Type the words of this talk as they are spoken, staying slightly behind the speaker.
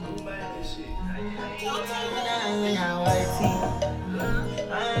No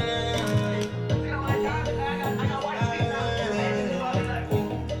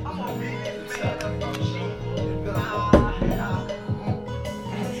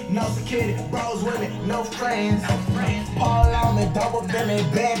security, bros with me, no friends. Paul on me, double billing,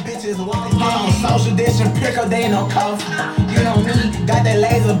 bad bitches with the game. Social distance, pickle, they no coffee. You know me, got that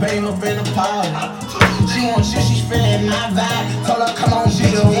laser beam up in the party. She want shit, she's feeling my vibe. Told her, come on, she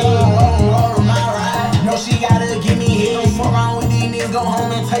a roll my ride. No, she gotta give me head. Fuck around with these niggas, go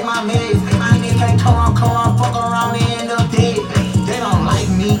home and take my meds. These niggas can't come on, fuck around and end up dead. They don't like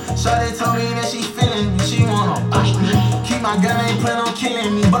me, so they told me that she feeling me, she wanna bite me. Keep my gun, ain't plan on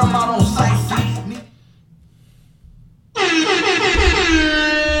killing me, but I'm out on sightseeing.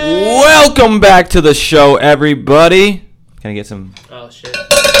 Welcome back to the show, everybody. Can I get some? Oh, shit.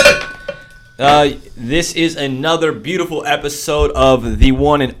 This is another beautiful episode of the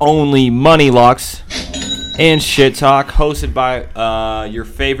one and only Money Locks and Shit Talk, hosted by your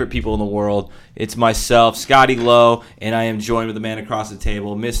favorite people in the world. It's myself, Scotty Lowe, and I am joined with the man across the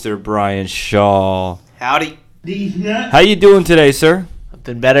table, Mr. Brian Shaw. Howdy. How you doing today, sir? I've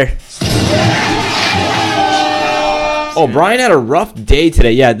been better. Oh, Brian had a rough day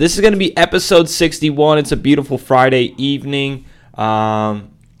today. Yeah, this is going to be episode 61. It's a beautiful Friday evening.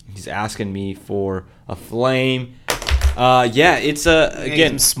 He's asking me for a flame. Yeah, it's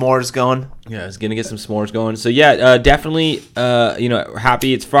again some s'mores going. Yeah, it's gonna get some s'mores going. So yeah, definitely.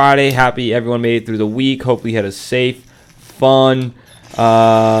 Happy it's Friday. Happy everyone made it through the week. Hopefully, you had a safe, fun,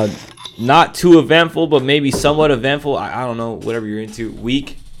 not too eventful, but maybe somewhat eventful. I don't know, whatever you're into.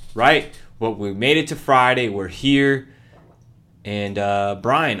 Week, right? Well, we made it to Friday. We're here. And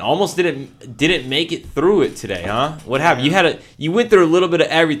Brian almost didn't make it through it today, huh? What happened? You went through a little bit of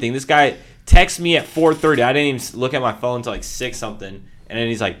everything. This guy texted me at 4:30. I didn't even look at my phone until like 6 something, and then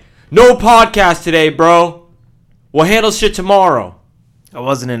he's like, "No podcast today, bro. We'll handle shit tomorrow." I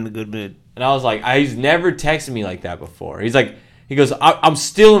wasn't in a good mood. And I was like, he's never texted me like that before. He goes, I'm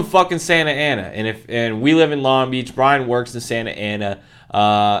still in fucking Santa Ana, and we live in Long Beach. Brian works in Santa Ana.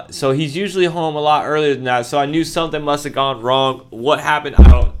 So he's usually home a lot earlier than that. So I knew something must have gone wrong. What happened?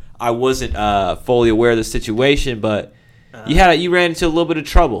 I wasn't fully aware of the situation, but you ran into a little bit of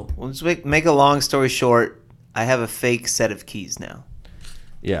trouble. Well, let's make a long story short. I have a fake set of keys now.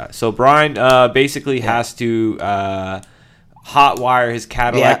 Yeah. So Brian basically has to hotwire his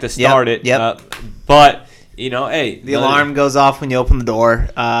Cadillac to start it. Yep. But hey, the alarm goes off when you open the door.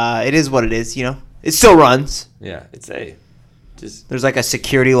 It is what it is. It still runs. Yeah. There's like a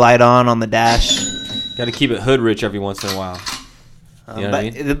security light on the dash. Got to keep it hood rich every once in a while. You know what I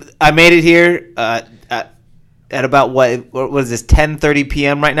mean? I made it here at about what was this 10:30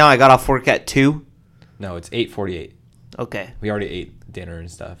 p.m. right now. I got off work at 2. No, it's 8:48. Okay. We already ate dinner and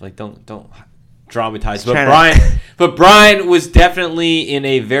stuff. Like don't dramatize. But Brian was definitely in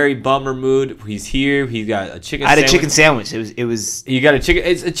a very bummer mood. He's here. He got a chicken. I had sandwich. a chicken sandwich. It was. You got a chicken.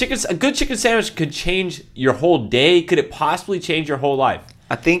 A good chicken sandwich could change your whole day. Could it possibly change your whole life?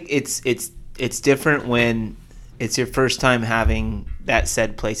 I think it's different when it's your first time having that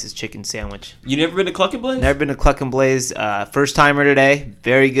said place's chicken sandwich. You never been to Cluck and Blaze? Never been to Cluck and Blaze. First timer today.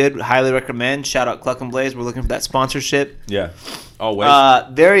 Very good. Highly recommend. Shout out Cluck and Blaze. We're looking for that sponsorship. Yeah. Always.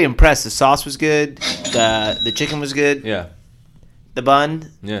 Very impressed. The sauce was good. The chicken was good. Yeah. The bun,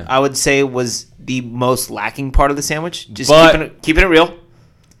 yeah, I would say was the most lacking part of the sandwich. Just keeping it real.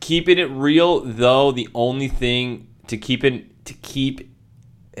 Keeping it real, though, the only thing to keep, and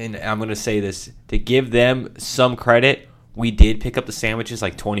I'm going to say this, to give them some credit, we did pick up the sandwiches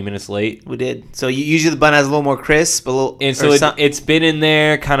like 20 minutes late. We did. So usually the bun has a little more crisp, and so it's been in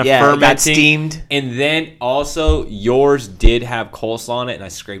there, kind of fermenting. Got steamed. And then also yours did have coleslaw on it, and I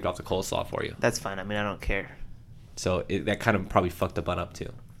scraped off the coleslaw for you. That's fine. I mean, I don't care. So that kind of probably fucked the bun up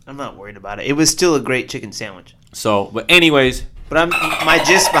too. I'm not worried about it. It was still a great chicken sandwich. So, but anyways, my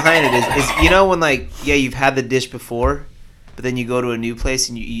gist behind it is when you've had the dish before, but then you go to a new place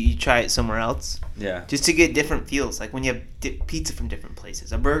and you try it somewhere else. Yeah. Just to get different feels, like when you have pizza from different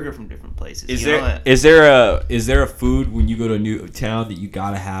places, a burger from different places. Is there a food when you go to a new town that you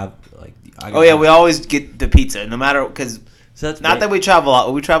gotta have? We always get the pizza, no matter because. So that's not that we travel a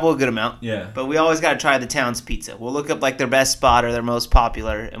lot. We travel a good amount. Yeah. But we always got to try the town's pizza. We'll look up their best spot or their most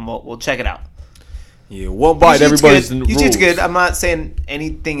popular, and we'll check it out. Yeah, won't bite everybody's rules. Usually it's good. I'm not saying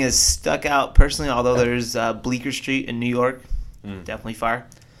anything is stuck out personally, although there's Bleecker Street in New York. Definitely fire.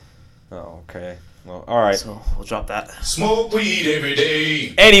 Oh, okay. Well, all right. So we'll drop that. Smoke weed every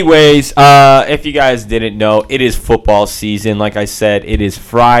day. Anyways, if you guys didn't know, it is football season. Like I said, it is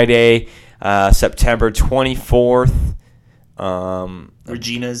Friday, September 24th.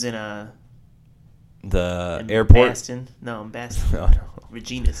 Regina's in a the In airport? Baston. No, in Baston. Oh, no.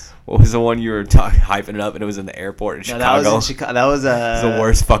 Regina's. What was the one you were hyping it up and it was in the airport in No, Chicago? that was in Chicago. That was It was the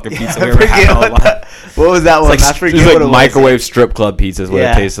worst fucking pizza I we ever had. forget in our what, life. what was that one? It's I like, forget it was what like it was. microwave strip club pizza is what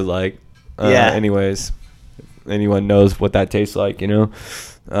Yeah. it tasted like. Yeah. Anyways, anyone knows what that tastes like, you know?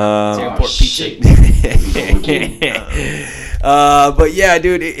 Airport pizza. But yeah,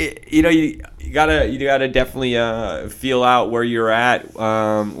 dude, you gotta definitely feel out where you're at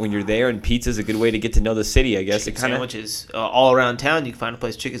when you're there, and pizza's a good way to get to know the city, I guess. Chicken It kind of sandwiches all around town. You can find a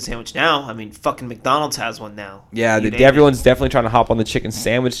place chicken sandwich now. I mean, fucking McDonald's has one now. yeah, You name it. everyone's definitely trying to hop on the chicken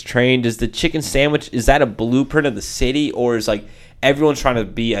sandwich train. Does the chicken sandwich, is that a blueprint of the city, or is like everyone's trying to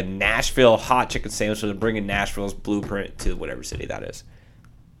be a Nashville hot chicken sandwich, so they're bringing Nashville's blueprint to whatever city that is?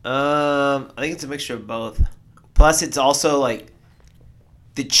 I think it's a mixture of both. Plus, it's also like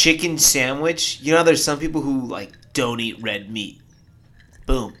the chicken sandwich. You know, there's some people who like don't eat red meat.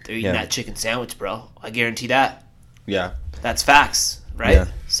 Boom, they're eating Yeah. that chicken sandwich, bro. I guarantee that. Yeah. That's facts, right? Yeah.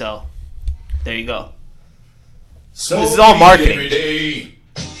 So, there you go. Smoke This is all weed marketing. every day.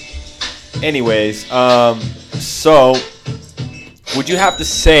 Anyways, so would you have to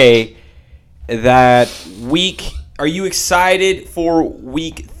say that are you excited for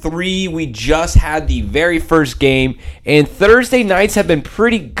week 3? We just had the very first game, and Thursday nights have been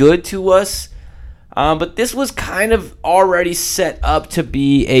pretty good to us. But this was kind of already set up to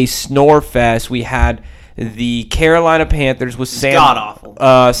be a snore fest. We had the Carolina Panthers with Sam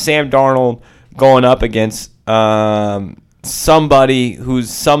god-awful. Sam Darnold going up against somebody who's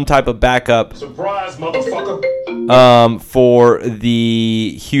some type of backup Surprise, motherfucker. for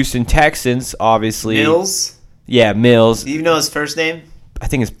the Houston Texans, obviously. Mills. Yeah, Mills. Do you know his first name? I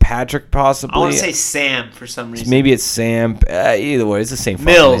think it's Patrick, possibly. I want to say Sam for some reason. Maybe it's Sam. Either way, it's the same.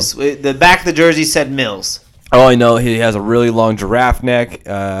 fucking Mills. name. The back of the jersey said Mills. All I know, he has a really long giraffe neck.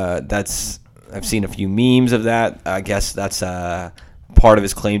 I've seen a few memes of that. I guess that's part of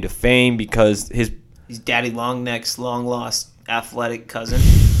his claim to fame because he's Daddy Longneck's long lost athletic cousin.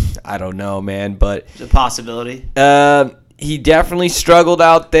 I don't know, man, but It's a possibility. he definitely struggled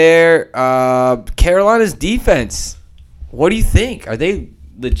out there. Carolina's defense. What do you think? Are they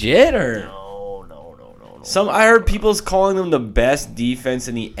legit or? No. I heard people's calling them the best defense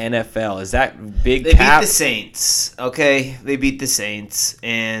in the NFL. Is that big They cap? beat the Saints. Okay, they beat the Saints,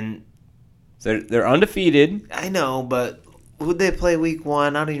 and They're undefeated. I know, but who'd they play week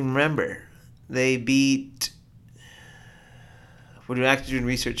 1? I don't even remember. They beat. We're actually doing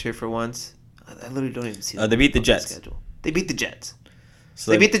research here for once. I literally don't even see. They beat the fucking Jets. Schedule. They beat the Jets.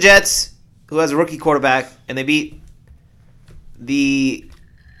 So They beat the Jets, who has a rookie quarterback, and they beat the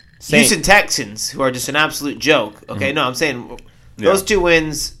Houston Texans, who are just an absolute joke. Okay, no, I'm saying those 2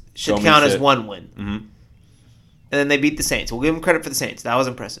 wins should Don't mean count as shit. 1 win. Mhm. And then they beat the Saints. We'll give them credit for the Saints. That was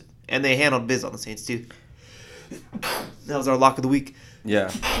impressive. And they handled biz on the Saints, too. That was our lock of the week.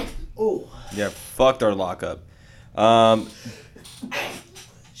 Yeah. Oh. Yeah, fucked our lockup. Are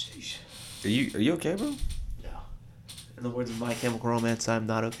you okay, bro? No. In the words of My Chemical Romance, I'm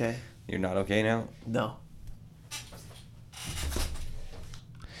not okay. You're not okay now? No.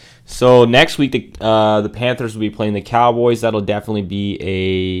 So next week, the Panthers will be playing the Cowboys. That'll definitely be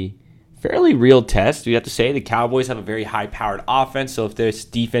a fairly real test. We have to say the Cowboys have a very high-powered offense. So if this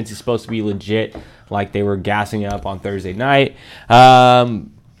defense is supposed to be legit, like they were gassing up on Thursday night,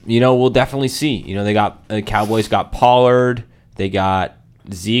 we'll definitely see. The Cowboys got Pollard. They got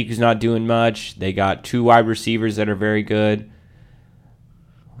Zeke, who's not doing much. They got 2 wide receivers that are very good.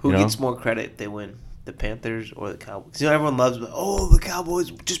 Who You know? gets more credit if they win? The Panthers or the Cowboys? Everyone loves, the Cowboys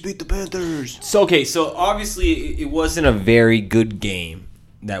just beat the Panthers. So obviously it wasn't a very good game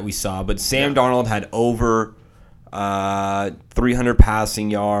that we saw, but Sam Darnold had over 300 passing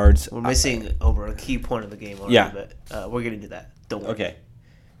yards. We're missing over a key point of the game already, Yeah. but we're getting to that. Don't worry.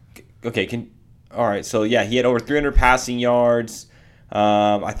 Okay. All right. So he had over 300 passing yards.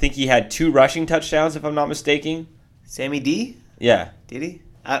 I think he had 2 rushing touchdowns, if I'm not mistaken. Sammy D? Yeah. Did he?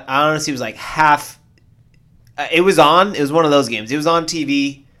 I honestly was like half. It was on. It was one of those games. It was on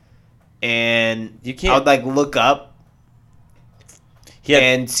TV, and You can't- I would like look up He had,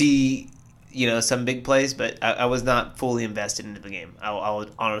 and see, some big plays, but I was not fully invested into the game. I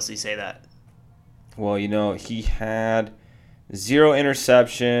would honestly say that. well, he had 0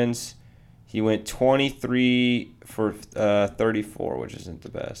 interceptions. He went 23 for 34, which isn't the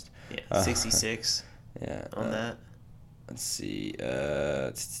best. Yeah, 66 Yeah. on that. Let's see.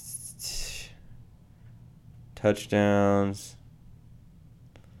 Touchdowns.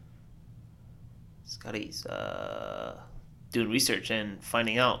 Scotty's doing research and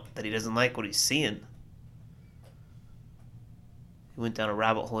finding out that he doesn't like what he's seeing. He went down a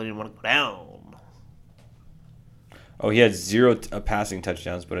rabbit hole he didn't want to go down. Oh, he had 0 passing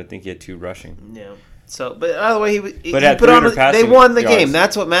touchdowns, but I think he had 2 rushing. Yeah. So, but either way, he But at put on. 300 passing They won the yards. game.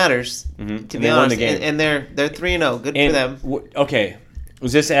 That's what matters. Mhm. To And be they won honest, the game. and they're 3-0. Good for them. Okay,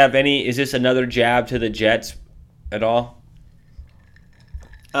 was this have any? Is this another jab to the Jets at all?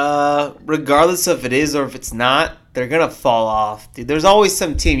 Regardless of if it is or if it's not, they're gonna fall off. Dude, there's always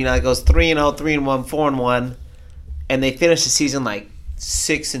some team, that goes 3-0, 3-1, 4-1, and they finish the season like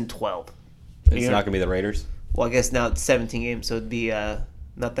 6-12. It's not gonna be the Raiders. Well, I guess now it's 17 games, so it'd be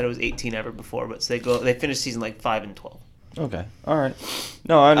not that it was 18 ever before, but so they finish the season like 5-12. Okay, all right.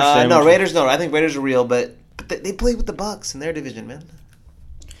 No, I understand. No, Raiders. No, I think Raiders are real, but they play with the Bucks in their division, man.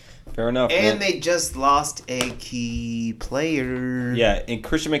 Fair enough. And man. they just lost a key player. Yeah, and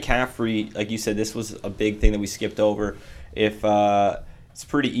Christian McCaffrey, like you said, this was a big thing that we skipped over. If it's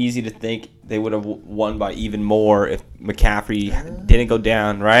pretty easy to think they would have won by even more if McCaffrey didn't go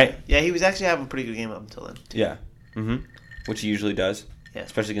down, right? Yeah, he was actually having a pretty good game up until then. Yeah. Which he usually does. Yeah.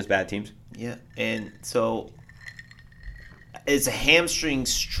 Especially against bad teams. Yeah, and so it's a hamstring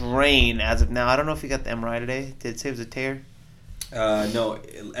strain as of now. I don't know if he got the MRI today. Did it say it was a tear? No,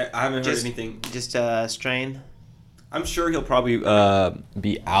 I haven't heard anything. Just a strain. I'm sure he'll probably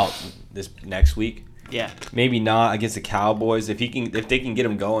be out this next week. Yeah. Maybe not against the Cowboys. If they can get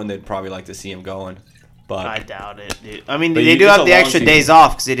him going, they'd probably like to see him going. But I doubt it, dude. I mean, But they do it's have a the long extra season. days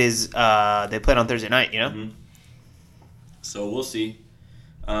off because it is they played on Thursday night, you know? So we'll see.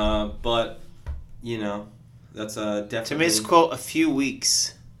 But that's definitely To misquote a few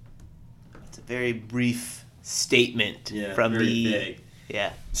weeks, it's a very brief statement from very the vague.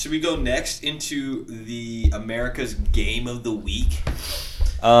 yeah. Should we go next into the America's Game of the Week?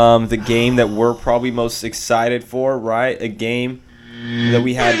 The game that we're probably most excited for, right? A game that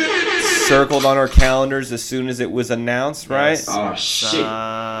we had circled on our calendars as soon as it was announced, right? Yes. Oh, shit.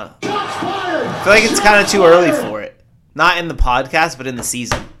 I feel like it's kind of too early for it. Not in the podcast, but in the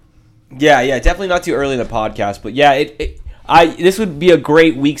season. Yeah, definitely not too early in the podcast, but yeah, this would be a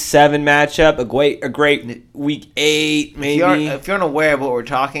great Week 7 matchup, a great Week 8 maybe. If you're unaware of what we're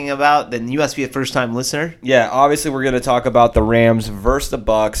talking about, then you must be a first-time listener. Yeah, obviously we're going to talk about the Rams versus the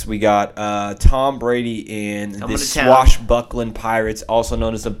Bucks. We got Tom Brady and Coming the to town. swashbuckling Pirates, also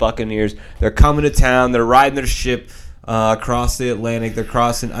known as the Buccaneers. They're coming to town. They're riding their ship across the Atlantic. They're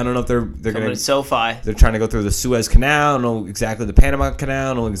crossing. I don't know if they're Coming going to SoFi. They're trying to go through the Suez Canal. I don't know exactly the Panama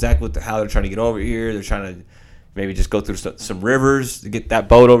Canal. I don't know exactly how they're trying to get over here. They're trying to maybe just go through some rivers to get that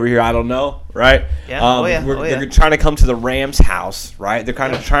boat over here. I don't know, right? Yeah. They're trying to come to the Rams' house, right? They're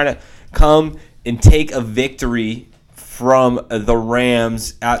kind of trying to come and take a victory from the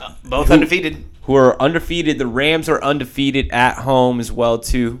Rams. Both undefeated. Who are undefeated. The Rams are undefeated at home as well,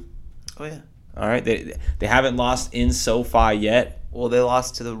 too. Oh, yeah. All right? They haven't lost in SoFi yet. Well, they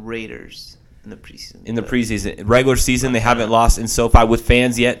lost to the Raiders in the preseason. In the preseason. Regular season, they haven't lost in SoFi with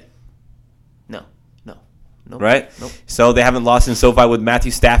fans yet. Nope. Right? Nope. So they haven't lost in SoFi with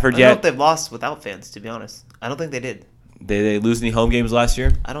Matthew Stafford I don't know if yet. they've lost without fans, to be honest. I don't think they did. Did they lose any home games last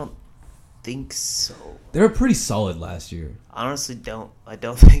year? I don't think so. They were pretty solid last year. I honestly don't. I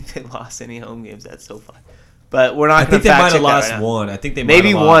don't think they lost any home games at SoFi. But we're not I going think to they might fact have check that lost right now. one. I think they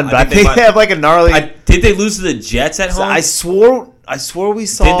Maybe might have one, lost. but I think they have like a gnarly. Did they lose to the Jets at home? I swore we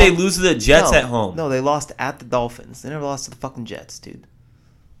saw. Did they lose to the Jets No, at home? No, they lost at the Dolphins. They never lost to the fucking Jets, dude.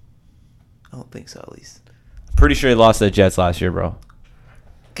 I don't think so, at least. Pretty sure they lost to the Jets last year, bro.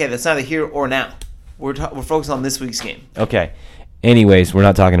 Okay, that's neither here or now. We're focused on this week's game. Okay. Anyways, we're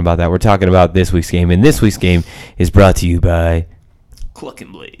not talking about that. We're talking about this week's game. And this week's game is brought to you by... Cluck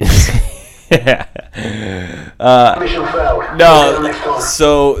and Blaze. No,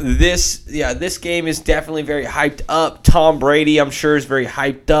 so this game is definitely very hyped up. Tom Brady, I'm sure, is very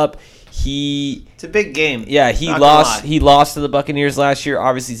hyped up. It's a big game. Yeah, he Not gonna lost. lie. He lost to the Buccaneers last year.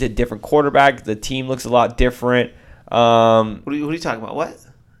 Obviously, he's a different quarterback. The team looks a lot different. What are you talking about? What? You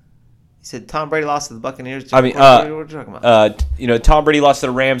said Tom Brady lost to the Buccaneers. I mean, what are you talking about? Tom Brady lost to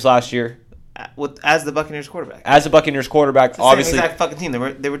the Rams last year As the Buccaneers quarterback. as a Buccaneers quarterback. It's the Obviously, same exact fucking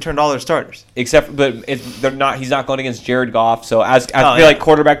team. They returned all their starters. they're not. He's not going against Jared Goff. So I feel yeah. like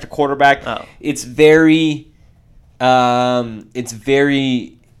quarterback to quarterback, Oh. it's very. It's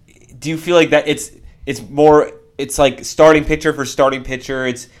very. Do you feel like that? It's more. It's like starting pitcher for starting pitcher.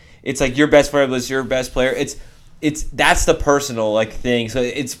 It's like your best player was your best player. It's that's the personal like thing. So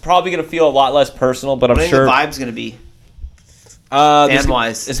it's probably gonna feel a lot less personal. But What do I'm you think sure the vibe's going to be?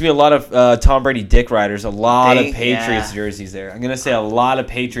 fan-wise, there's gonna be a lot of Tom Brady dick riders. A lot of Yeah. Patriots jerseys there. I'm gonna say a lot of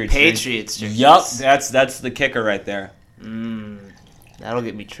Patriots. Jerseys. Yup, that's the kicker right there. That'll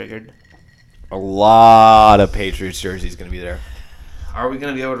get me triggered. A lot of Patriots jerseys gonna be there. Are we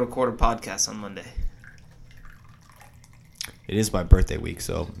going to be able to record a podcast on Monday? it is my birthday week.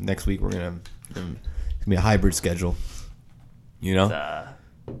 So next week it's gonna be a hybrid schedule. You know,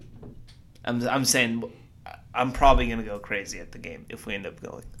 I'm saying I'm probably gonna go crazy at the game if we end up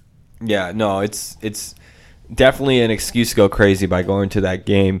going. Yeah, no, it's definitely an excuse to go crazy by going to that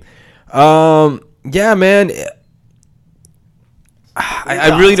game. Yeah, man.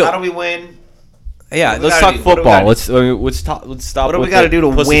 I really don't. How do we win? Yeah, What do we let's gotta talk do? What do we football. Let's stop. What do we with got to the do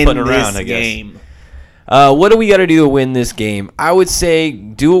to pussy win putting this around, I guess. game? What do we got to do to win this game? I would say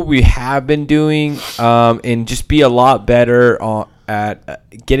do what we have been doing, and just be a lot better at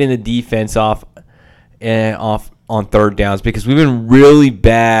getting the defense off on third downs, because we've been really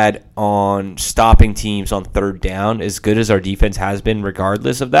bad on stopping teams on third down, as good as our defense has been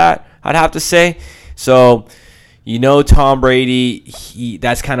regardless of that, I'd have to say. So, Tom Brady,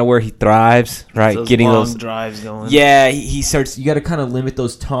 that's kind of where he thrives, right? Those Getting long those drives going. Yeah, he starts. You got to kind of limit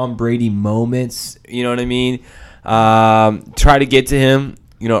those Tom Brady moments. You know what I mean? Try to get to him,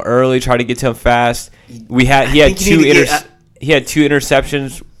 early. Try to get to him fast. He had two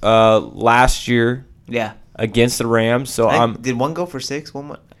interceptions last year. Yeah. Against the Rams. So did one go for 6?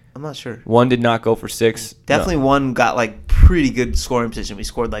 I'm not sure. One did not go for 6. Definitely one got pretty good scoring position. We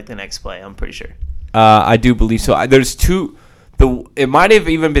scored the next play. I'm pretty sure. I do believe so. There's 2. It might have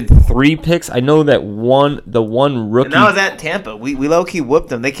even been 3 picks. I know that the one rookie. And that was at Tampa. We low key whooped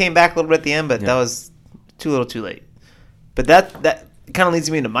them. They came back a little bit at the end, but that was too little, too late. But that kind of leads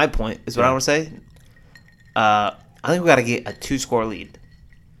me into my point. Is what I want to say. I think we got to get a 2-score lead.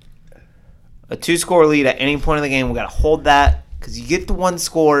 A 2-score lead at any point in the game. We got to hold that, because you get the 1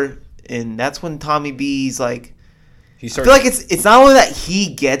 score, and that's when Tommy B's I feel like it's not only that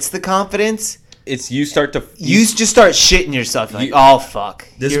he gets the confidence. It's you start to You just start shitting yourself. Oh fuck.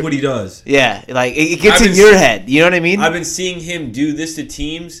 This is what he does. Yeah, it gets in your head. You know what I mean? I've been seeing him do this to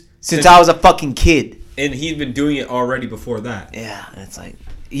teams since I was a fucking kid, and he's been doing it already before that. Yeah, and it's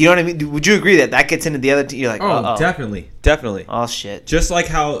you know what I mean? Would you agree that gets into the other team? You're like, Oh, definitely. Oh shit. Just like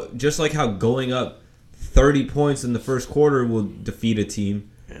how going up 30 points in the first quarter will defeat a team.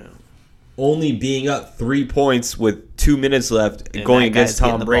 Yeah. Only being up 3 points with 2 minutes left And going that guy's against Tom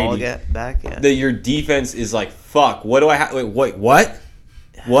getting the Brady. ball back, yeah. That your defense is like, fuck, what do I have? Wait, what?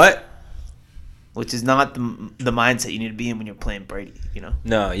 What? Which is not the mindset you need to be in when you're playing Brady,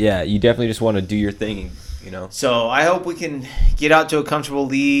 No, yeah, you definitely just want to do your thing, So I hope we can get out to a comfortable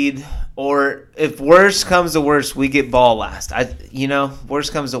lead, or if worst comes to worst, we get ball last.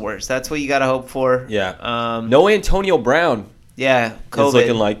 Worst comes to worst. That's what you got to hope for. Yeah. No Antonio Brown. Yeah, COVID. It's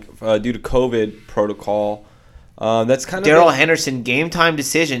looking like due to COVID protocol. That's kind of Darrell Henderson game time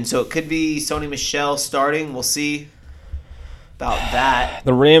decision, so it could be Sony Michel starting. We'll see about that.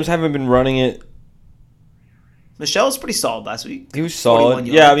 The Rams haven't been running it. Michel was pretty solid last week. He was solid.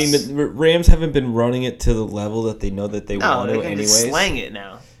 Yeah, I mean, the Rams haven't been running it to the level that they know that they want to, anyways. anyways. Just slang it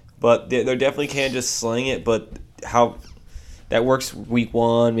now. But they definitely can't just slang it. But how that works week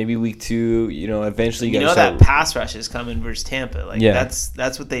 1, maybe week 2. Eventually you got that pass rush is coming versus Tampa.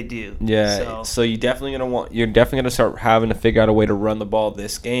 That's what they do. Yeah. So you're definitely gonna start having to figure out a way to run the ball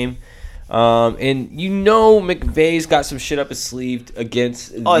this game. And McVay's got some shit up his sleeve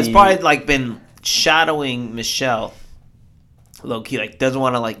against. It's probably been shadowing Michel, low key, doesn't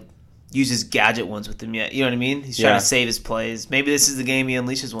want to use his gadget ones with him yet. You know what I mean? He's trying to save his plays. Maybe this is the game he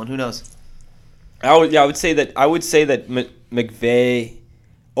unleashes one. Who knows? I would say that McVay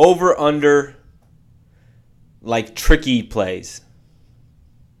over under tricky plays.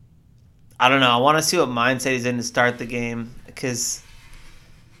 I don't know. I want to see what mindset he's in to start the game, because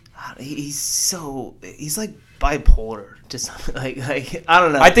he's bipolar to something. I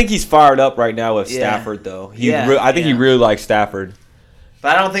don't know. I think he's fired up right now with Stafford, though. I think he really likes Stafford.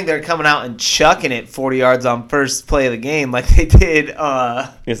 But I don't think they're coming out and chucking it 40 yards on first play of the game like they did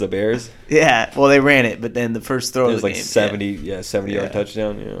against the Bears. Yeah, well, they ran it, but then the first throw of the game, 70-yard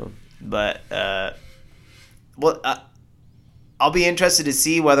touchdown. Yeah, but I'll be interested to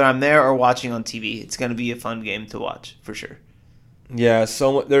see whether I'm there or watching on TV. It's going to be a fun game to watch for sure. Yeah,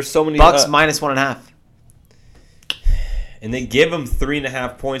 so there's so many Bucks minus 1.5, and they give them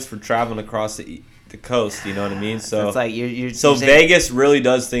 3.5 points for traveling across the coast. You know what I mean? So it's you're so Vegas really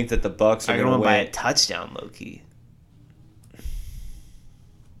does think that the Bucks are going to win by a touchdown, low key.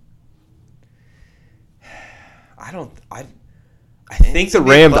 I think the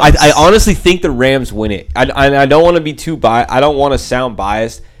Rams. I honestly think the Rams win it. I don't want to be too biased. I don't want to sound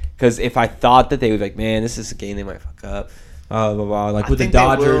biased, because if I thought that they would man, this is a game they might fuck up. Blah, blah, blah. With the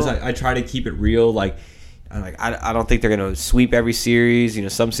Dodgers, I try to keep it real. I don't think they're going to sweep every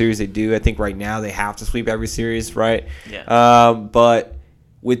series. Some series they do. I think right now they have to sweep every series, right? Yeah. But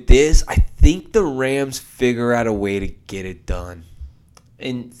with this, I think the Rams figure out a way to get it done.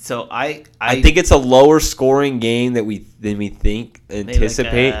 And so I think it's a lower scoring game than we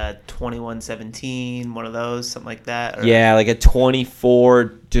anticipate. Like 21-17, one of those, something like that. Or, Yeah, like a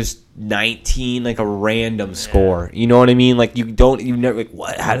 24, just 19, like a random score. You know what I mean? Like you never like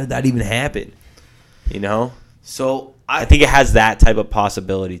what? How did that even happen? You know? So I think it has that type of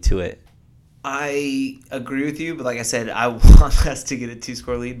possibility to it. I agree with you, but like I said, I want us to get a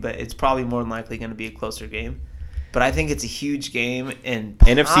 2-score lead, but it's probably more than likely going to be a closer game. But I think it's a huge game and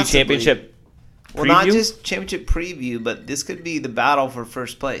NFC Championship preview? Well, not just championship preview, but this could be the battle for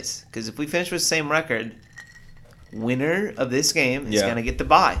first place. Because if we finish with the same record, winner of this game is going to get the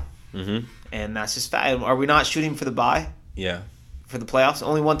bye. Mm-hmm. And that's just fact. Are we not shooting for the bye? Yeah. For the playoffs?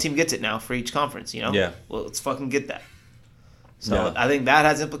 Only one team gets it now for each conference, you know? Yeah. Well, let's fucking get that. So I think that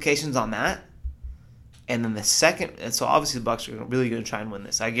has implications on that. And then the second, and so obviously the Bucs are really going to try and win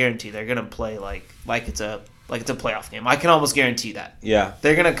this. I guarantee they're going to play like it's a playoff game. I can almost guarantee that. Yeah.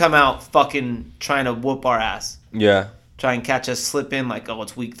 They're going to come out fucking trying to whoop our ass. Yeah. Try and catch us slipping like, oh,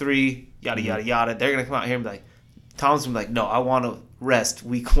 it's week 3, yada, yada, yada. They're going to come out here and be like, Tom's going to be like, no, I want to rest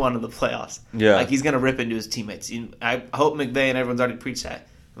week 1 of the playoffs. Yeah. Like, he's going to rip into his teammates. I hope McVay and everyone's already preached that.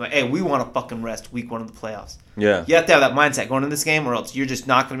 I'm like, hey, we want to fucking rest week 1 of the playoffs. Yeah. You have to have that mindset going into this game, or else you're just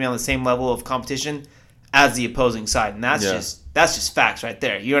not going to be on the same level of competition as the opposing side. And that's just facts right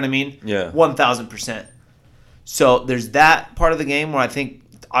there. You know what I mean? Yeah. 1,000%. So there's that part of the game where I think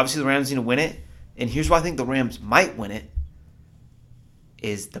obviously the Rams need to win it. And here's why I think the Rams might win it.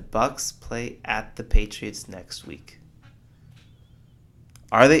 Is the Bucs play at the Patriots next week?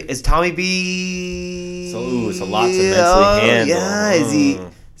 Are they? Is Tommy B? So it's a lot to mentally handle. Yeah, is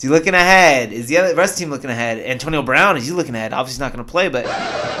he looking ahead? Is the rest of the team looking ahead? Antonio Brown, is he looking ahead? Obviously, he's not going to play, but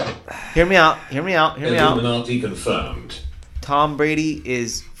hear me out. Illuminati confirmed. Tom Brady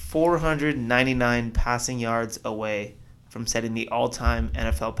is 499 passing yards away from setting the all-time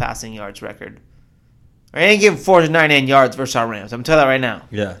NFL passing yards record. I ain't giving 499 yards versus our Rams. I'm going to tell you that right now.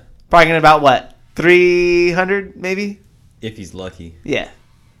 Yeah. Probably going to about, what, 300 maybe? If he's lucky. Yeah.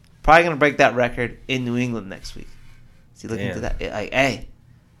 Probably going to break that record in New England next week. Is he looking Damn. to that? Like, hey,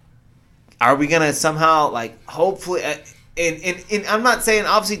 are we going to somehow, like, hopefully... And I'm not saying,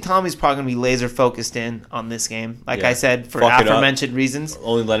 obviously, Tommy's probably going to be laser focused in on this game. Like I said, for aforementioned reasons.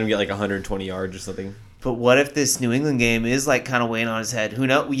 Only let him get like 120 yards or something. But what if this New England game is like kind of weighing on his head? Who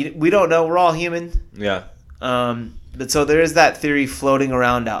knows? We don't know. We're all human. Yeah. But so there is that theory floating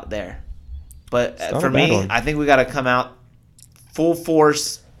around out there. But for me, I think we got to come out full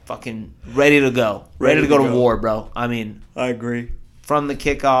force, fucking ready to go. Ready to go to war, bro. I mean, I agree. From the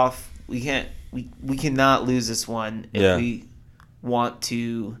kickoff, we can't. We cannot lose this one if we want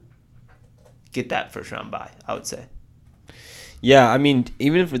to get that first round bye, I would say. Yeah, I mean,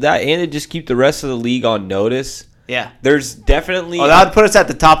 even for that, and to just keep the rest of the league on notice. Yeah. There's definitely... Oh, that would put us at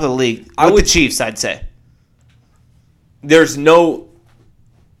the top of the league. With the Chiefs, I'd say. There's no...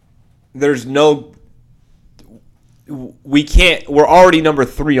 We can't... We're already number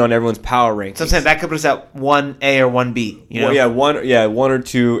 3 on everyone's power rankings. So I'm saying that could put us at 1A or 1B. You know? Well, 1 or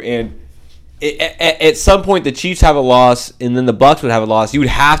 2, and... At some point, the Chiefs have a loss, and then the Bucs would have a loss. You would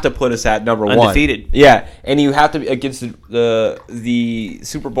have to put us at number 1. Undefeated. Yeah, and you have to be against the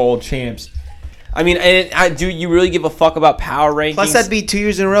Super Bowl champs. I mean, do you really give a fuck about power rankings? Plus, that'd be 2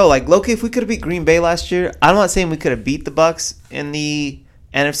 years in a row. Like, Loki, if we could have beat Green Bay last year, I'm not saying we could have beat the Bucs in the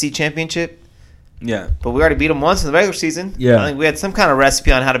NFC Championship. Yeah. But we already beat them once in the regular season. Yeah. I think we had some kind of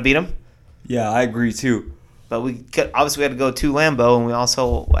recipe on how to beat them. Yeah, I agree, too. But we obviously had to go to Lambeau, and we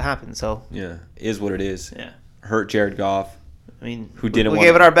also what happened. So yeah, is what it is. Yeah, hurt Jared Goff. I mean, we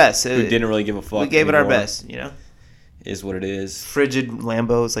gave it our best. Who didn't really give a fuck. We gave it our best. You know, is what it is. Frigid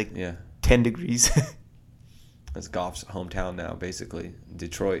Lambeau is like 10 degrees. That's Goff's hometown now, basically.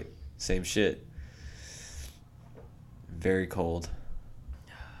 Detroit, same shit. Very cold.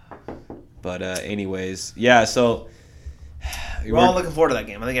 But anyways, yeah. So. We're all looking forward to that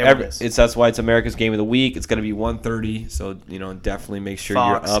game. I think everyone is. That's why it's America's Game of the Week. It's going to be 1:30, so definitely make sure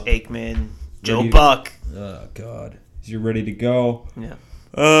Fox, you're up. Aikman, Joe Buck. Oh God, you're ready to go. Yeah.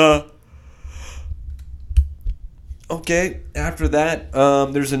 Okay. After that,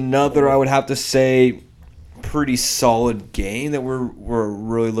 there's another. I would have to say, pretty solid game that we're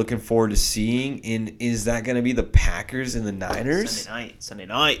really looking forward to seeing. And is that going to be the Packers and the Niners? Sunday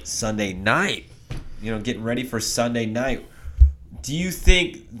night. Getting ready for Sunday night. Do you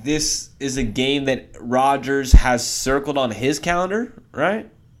think this is a game that Rodgers has circled on his calendar, right?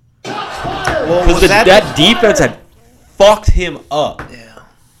 Because that defense had fucked him up. Yeah.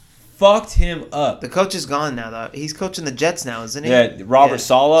 fucked him up. The coach is gone now, though. He's coaching the Jets now, isn't he? Yeah, Robert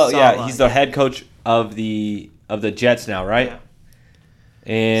Saleh. Yeah, Saleh, he's the head coach of the Jets now, right? Yeah.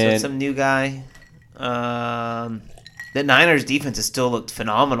 And So some new guy. The Niners' defense has still looked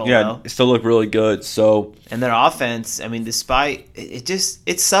phenomenal, though. it still look really good. So And their offense, I mean, despite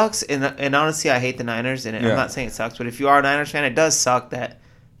it sucks. And honestly, I hate the Niners. And I'm not saying it sucks, but if you are a Niners fan, it does suck that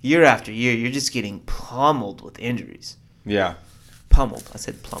year after year you're just getting pummeled with injuries. yeah, Pummeled. I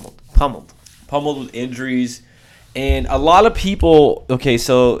said pummeled. pummeled with injuries, and a lot of people. Okay,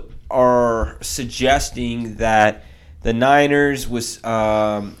 so are suggesting that the Niners was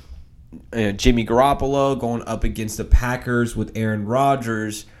Jimmy Garoppolo going up against the Packers with Aaron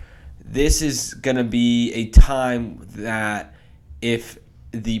Rodgers. This is going to be a time that if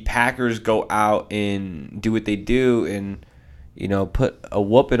the Packers go out and do what they do and, put a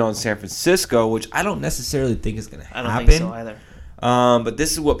whooping on San Francisco, which I don't necessarily think is going to happen. I don't think so either. But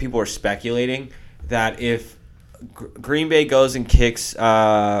this is what people are speculating, that if Green Bay goes and kicks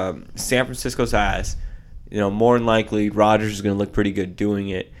San Francisco's ass, more than likely Rodgers is going to look pretty good doing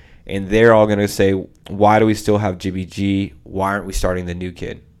it. And they're all going to say, why do we still have Jimmy G? Why aren't we starting the new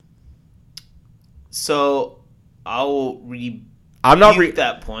kid? So I'll I'm not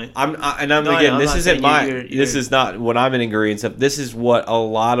that point. This is not what I'm in agreement of. This is what a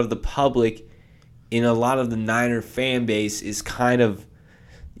lot of the public in a lot of the Niner fan base is kind of,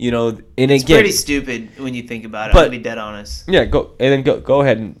 It's pretty stupid when you think about it. I'm gonna be dead honest. Yeah, go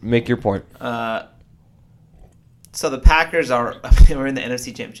ahead and make your point. So the Packers were in the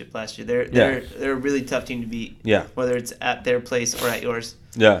NFC Championship last year. They're a really tough team to beat. Yeah. Whether it's at their place or at yours.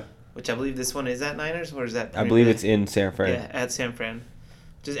 Yeah. Which I believe this one is at Niners, or is that? I believe it's in San Fran. Yeah, at San Fran.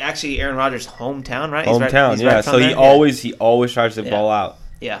 Just actually Aaron Rodgers' hometown, right? Hometown, he's right so he always tries to ball out.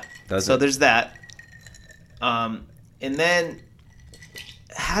 Yeah. There's that. And then,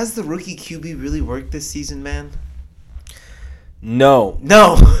 has the rookie QB really worked this season, man? No.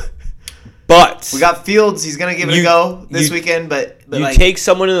 But we got Fields. He's gonna give it a go this weekend. But you take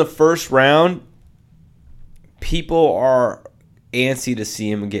someone in the first round, people are antsy to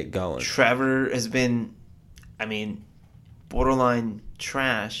see him get going. Trevor has been, borderline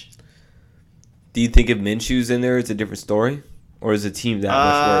trash. Do you think if Minshew's in there, it's a different story, or is the team that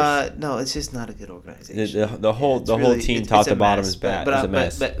much worse? No, it's just not a good organization. The whole team, top to bottom, is bad. It's a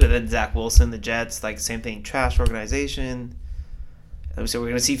mess. But then Zach Wilson, the Jets, same thing, trash organization. So we're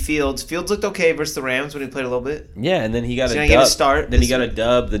gonna see Fields. Fields looked okay versus the Rams when he played a little bit. Yeah, and then he got He's a gonna dub. get a start. Then he got a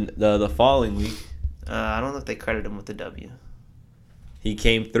dub the following week. I don't know if they credit him with the W. He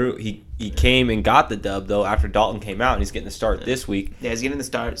came through. He came and got the dub though after Dalton came out, and he's getting the start this week. Yeah, he's getting the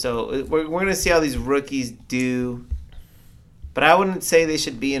start. So we're gonna see how these rookies do. But I wouldn't say they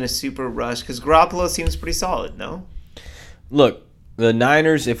should be in a super rush because Garoppolo seems pretty solid. No. Look, the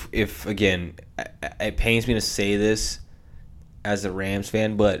Niners. If again, it pains me to say this as a Rams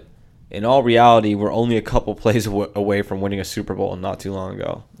fan, but in all reality, we're only a couple plays away from winning a Super Bowl not too long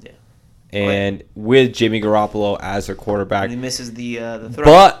ago. Yeah. And with Jimmy Garoppolo as their quarterback, and he misses the throw.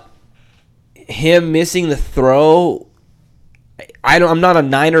 But him missing the throw, I'm not a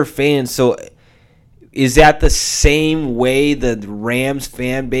Niner fan, so is that the same way the Rams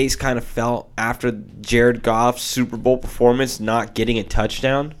fan base kind of felt after Jared Goff's Super Bowl performance, not getting a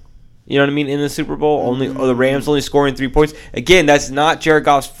touchdown? You know what I mean? In the Super Bowl, the Rams only scoring 3 points. Again, that's not Jared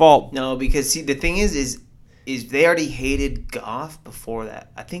Goff's fault. No, because see, the thing is they already hated Goff before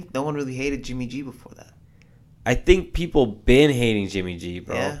that. I think no one really hated Jimmy G before that. I think people been hating Jimmy G,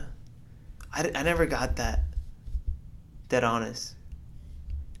 bro. Yeah, I never got that honest.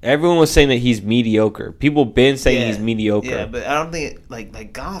 Everyone was saying that he's mediocre. People been saying he's mediocre. Yeah, but I don't think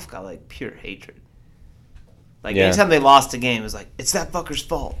like Goff got pure hatred. Anytime they lost a game, it was it's that fucker's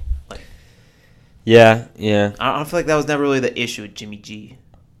fault. Yeah. I don't feel like that was never really the issue with Jimmy G.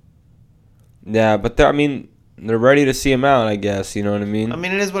 Yeah, but they're ready to see him out, I guess. You know what I mean?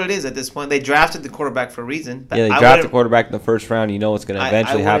 It is what it is at this point. They drafted the quarterback for a reason. Yeah, they drafted the quarterback in the first round. You know what's going to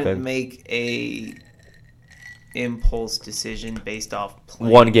eventually happen. I wouldn't make a impulse decision based off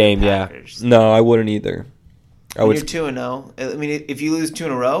playing one game. the Packers. Yeah, no, I wouldn't either. You're 2-0. If you lose 2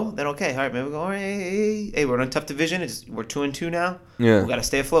 in a row, then okay. All right, maybe we go. Hey, we're in a tough division. We're 2-2 now. Yeah, we got to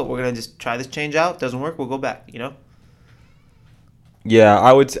stay afloat. We're gonna just try this change out. Doesn't work, we'll go back. Yeah,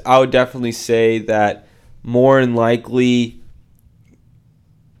 I would definitely say that more than likely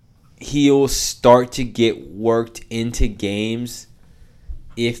he'll start to get worked into games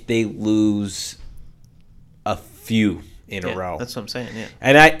if they lose a few in a row. That's what I'm saying. Yeah,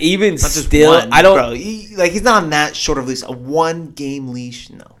 and I even not still one, I don't bro. He's not on that short of leash. A 1-game leash,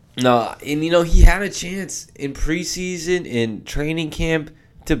 no. No, and he had a chance in preseason, in training camp,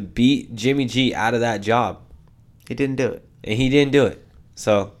 to beat Jimmy G out of that job, He didn't do it. and he didn't do it.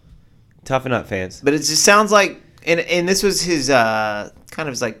 So, toughen up, fans. But it just sounds like, and this was his kind of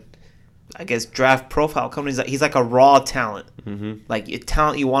his, like, I guess, draft profile company. He's like a raw talent. Mm-hmm. Like a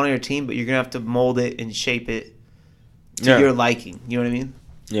talent you want on your team, but you're going to have to mold it and shape it to Yeah. your liking. You know what I mean?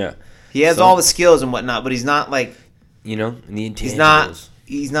 Yeah. He has all the skills and whatnot, but he's not like, You know, and the intangibles.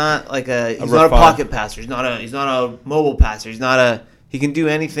 he's not like he's not a refined- pocket passer. He's not a mobile passer. He can do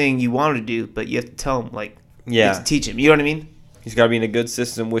anything you want him to do, but you have to tell him, like, you have to teach him. You know what I mean? He's got to be in a good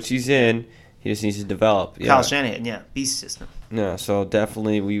system, which he's in. He just needs to develop. Yeah. Kyle Shanahan, beast system. Yeah, so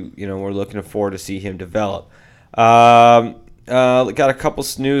definitely we're looking forward to see him develop. Got a couple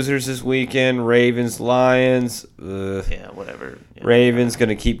snoozers this weekend. Ravens, Lions. Yeah, whatever. Yeah. Ravens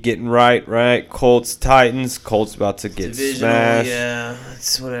gonna keep getting right. Colts, Titans. Colts about to get Divisional, smashed. yeah,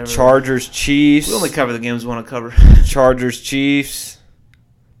 it's whatever. Chargers, Chiefs. We only cover the games we want to cover. Chargers, Chiefs.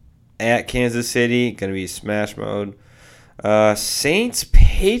 At Kansas City, gonna be smash mode. Saints,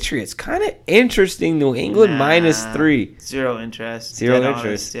 Patriots, kind of interesting. New England -3. Zero interest. Zero Dead interest.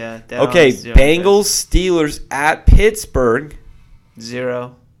 Honest, yeah. Dead Okay, honest, zero Bengals, Steelers at Pittsburgh. interest.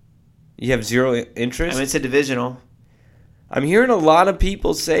 Zero. You have zero I interest. mean, it's a divisional. I'm hearing a lot of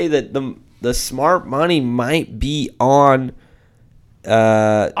people say that the smart money might be on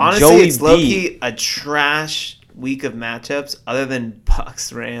Honestly, Joey it's B. low-key a trash week of matchups other than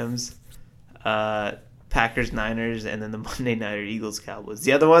Bucks, Rams, Packers, Niners, and then the Monday Nighter Eagles, Cowboys.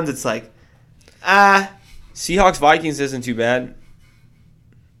 The other ones, it's like, Seahawks, Vikings isn't too bad.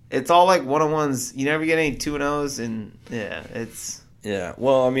 it's all like one-on-ones. You never get any 2-0s, and it's... Yeah,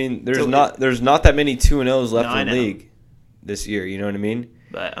 well, I mean, there's So not that many 2-0s left No, I in the know. league this year. You know what I mean?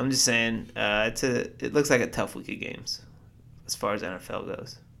 But I'm just saying, it looks like a tough week of games as far as NFL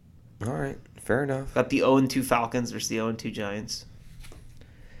goes. All right, fair enough. Got the 0-2 Falcons versus the 0-2 Giants.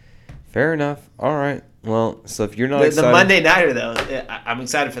 Fair enough. All right. Well, so if you're not The excited, Monday Nighter, though, I'm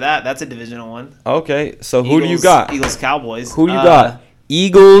excited for that. That's a divisional one. Okay, so who do you got? Eagles, Cowboys. Who do you got?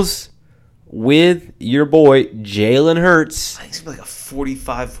 Eagles with your boy Jalen Hurts. I think it's going to be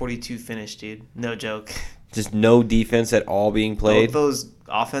like a 45-42 finish, dude. No joke. Just no defense at all being played. Both those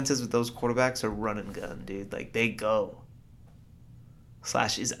offenses with those quarterbacks are run and gun, dude. Like, they go. /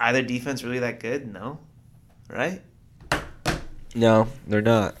 is either defense really that good? No. Right? No, they're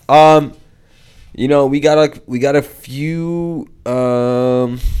not. We got a few,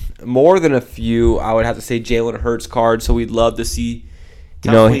 more than a few. I would have to say Jalen Hurts cards. So we'd love to see,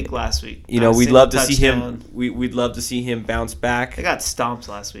 Tough week last week. we'd Single love to see him. touchdown. We'd love to see him bounce back. They got stomped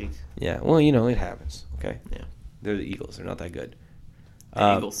last week. Yeah, well, it happens. Okay. Yeah. They're the Eagles. They're not that good.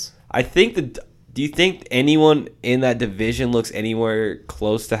 The Eagles. I think do you think anyone in that division looks anywhere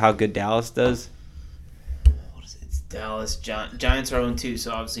close to how good Dallas does? What is it? It's Dallas. Giants are 0-2,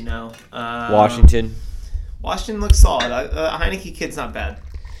 so obviously no. Washington. Washington looks solid. Heineke kid's not bad.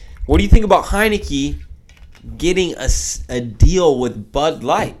 What do you think about Heineke getting a deal with Bud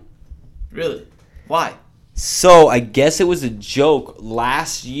Light? Really? Why? So I guess it was a joke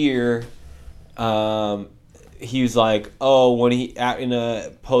last year. He was like, when he in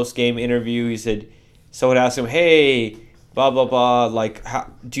a post game interview, he said, someone asked him, "Hey, blah blah blah, like,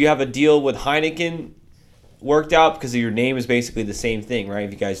 do you have a deal with Heineken worked out? Because your name is basically the same thing, right?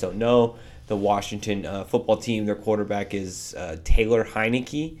 If you guys don't know, the Washington football team, their quarterback is Taylor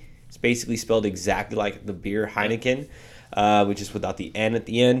Heineke. It's basically spelled exactly like the beer Heineken, which is without the N at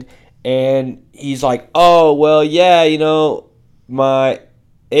the end. And he's like, my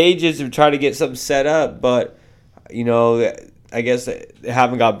agents have tried to get something set up, but, I guess they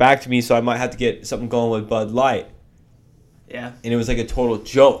haven't got back to me, so I might have to get something going with Bud Light. Yeah. And it was like a total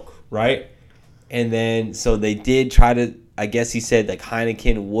joke, right? And then, so they did try to, I guess he said, like,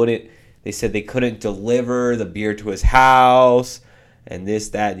 Heineken wouldn't, they said they couldn't deliver the beer to his house, and this,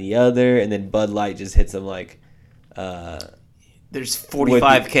 that, and the other, and then Bud Light just hits him like, There's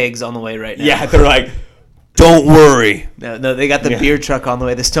 45 kegs on the way right now. yeah, they're like, don't worry. No, they got the beer truck on the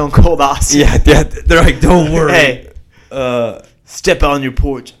way. The Stone Cold Austin. Yeah, they're like, don't worry. Hey, step on your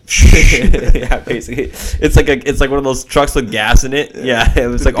porch. Yeah, basically, it's like one of those trucks with gas in it. Yeah, it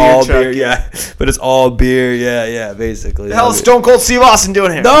was like beer all truck, beer. Yeah, but it's all beer. Yeah, basically. The hell is Stone Cold Steve Austin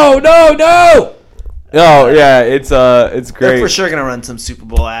doing here? No. Yeah, it's great. They're for sure gonna run some Super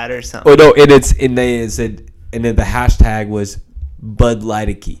Bowl ad or something. Oh no, and they said, and then the hashtag was Bud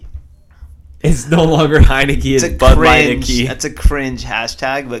Lightekey. It's no longer Heineke, it's Bud Lightekey. That's a cringe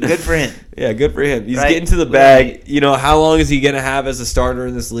hashtag, but good for him. Yeah, good for him. He's Right? getting to the bag. How long is he gonna have as a starter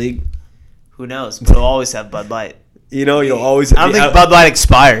in this league? Who knows? But he'll always have Bud Light. You know, you'll always. I don't think Bud Light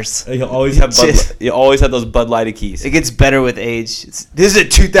expires. You'll always have you always have those Bud Light keys. It gets better with age. This is a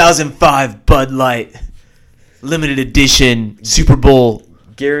 2005 Bud Light limited edition Super Bowl.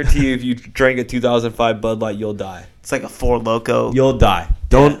 Guarantee you, if you drank a 2005 Bud Light, you'll die. It's like a Four Loko. You'll die.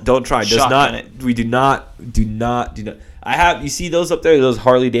 Don't try. Does Shotgun not. it. We do not. I have. You see those up there? Those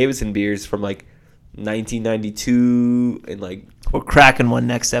Harley Davidson beers from like 1992 and like. We're cracking one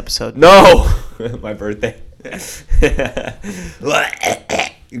next episode. No, my birthday. I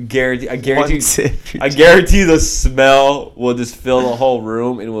guarantee the smell will just fill the whole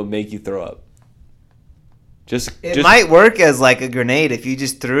room and will make you throw up. It might work as like a grenade. If you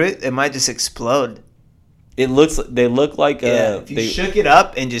just threw it, it might just explode. They look like if you shook it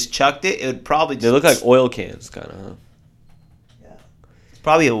up and just chucked it, it would probably just... They look like oil cans, kind of. Huh? Yeah, it's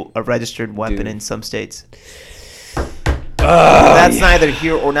probably a registered weapon in some states. That's neither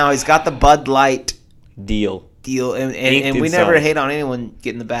here or now. He's got the Bud Light deal, and we never hate on anyone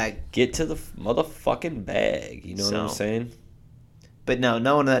getting the bag. Get to the motherfucking bag. You know what I'm saying? But no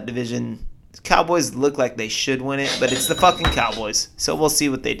one in that division. The Cowboys look like they should win it, but it's the fucking Cowboys. So we'll see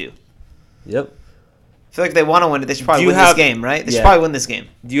what they do. Yep. I feel like they want to win it. They should probably win this game, right? They should probably win this game.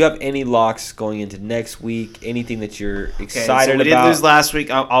 Do you have any locks going into next week? Anything that you're excited about? We didn't lose last week.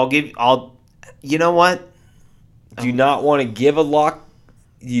 You know what? Do you not want to give a lock?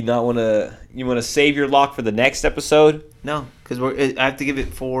 You want to save your lock for the next episode? No, because I have to give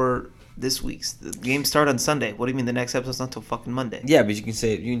it for this week's. The games start on Sunday. What do you mean the next episode's not until fucking Monday? Yeah, but you can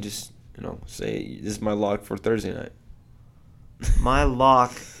say it. You can just say this is my lock for Thursday night. My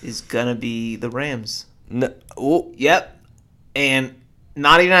lock is gonna be the Rams. No. Oh. Yep, and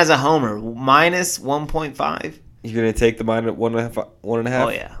not even as a homer. Minus 1.5. You're gonna take the minus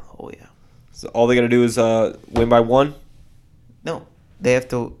 1.5. Oh yeah. So all they gotta do is win by 1. No, they have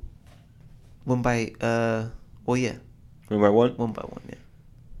to win by. Yeah. Win by 1. 1 by 1. Yeah.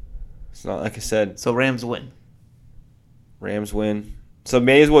 It's not like I said. So Rams win. Rams win. So you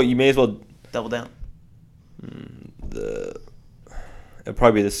may as well double down. It'll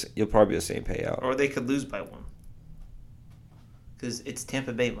probably be this. You'll probably be the same payout. Or they could lose by 1. Because it's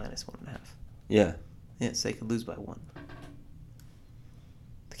Tampa Bay minus 1.5. Yeah. Yeah, so they could lose by 1.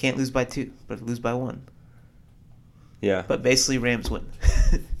 They can't lose by 2, but lose by 1. Yeah. But basically, Rams win.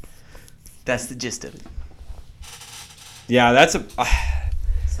 That's the gist of it. Yeah, that's a.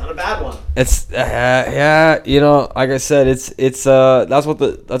 It's not a bad one. It's like I said,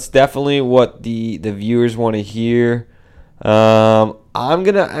 that's definitely what the viewers want to hear. I'm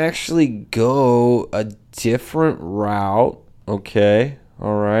gonna actually go a different route. Okay,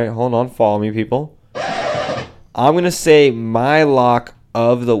 all right, hold on, follow me, people. I'm gonna say my lock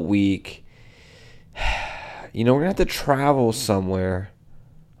of the week. We're gonna have to travel somewhere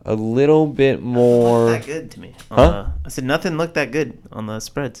a little bit more. Not that good to me. Huh? I said nothing looked that good on the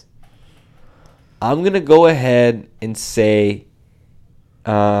spreads. I'm gonna go ahead and say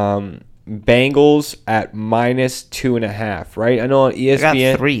Bengals at minus 2.5. Right? I know on ESPN.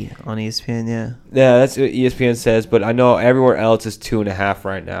 I got 3 on ESPN. Yeah. Yeah, that's what ESPN says, but I know everywhere else is 2.5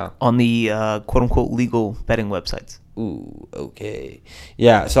 right now on the quote unquote legal betting websites. Ooh, okay.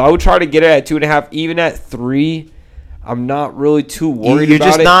 Yeah, so I would try to get it at 2.5. Even at 3, I'm not really too worried about it. You're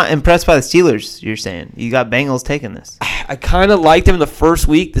just not impressed by the Steelers, you're saying. You got Bengals taking this. I kind of liked them in the first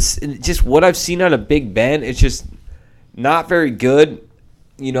week. Just what I've seen out of Big Ben, it's just not very good,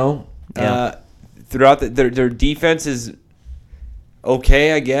 Yeah. Throughout their defense is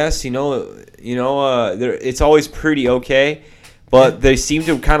okay, I guess. It's always pretty okay, but they seem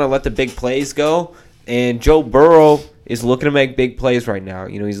to kind of let the big plays go. And Joe Burrow is looking to make big plays right now.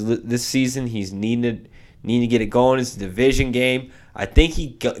 This season he's needing to get it going. It's a division game. I think he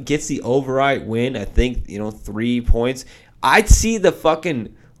gets the override win. I think 3 points. I'd see the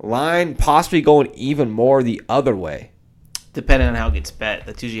fucking line possibly going even more the other way. Depending on how it gets bet,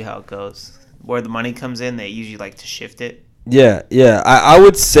 that's usually how it goes. Where the money comes in, they usually like to shift it. Yeah. I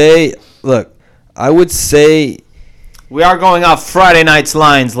would say, we are going off Friday night's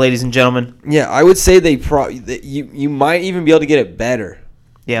lines, ladies and gentlemen. Yeah, I would say you might even be able to get it better.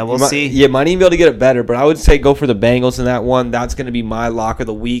 Yeah, we'll see. You might even be able to get it better, but I would say go for the Bengals in that one. That's going to be my lock of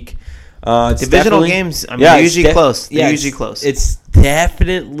the week. Divisional games, they're usually close. They're usually close. It's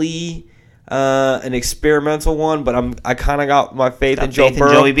definitely an experimental one, but I kind of got my faith in Joe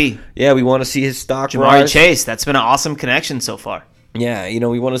Burrow. Joey B. Yeah, we want to see his stock Jamari rise. Chase, that's been an awesome connection so far. Yeah,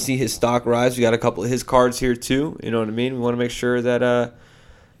 we want to see his stock rise. We got a couple of his cards here too. You know what I mean? We want to make sure that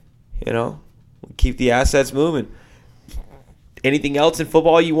keep the assets moving. Anything else in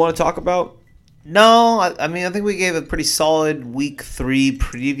football you want to talk about? No, I mean, I think we gave a pretty solid Week 3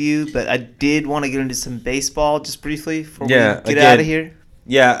 preview, but I did want to get into some baseball just briefly before we get out of here.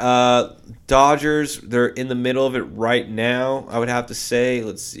 Yeah, Dodgers, they're in the middle of it right now, I would have to say.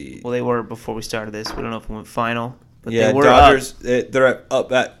 Let's see. Well, they were before we started this. We don't know if we went final. But Yeah, they were Dodgers, up. they're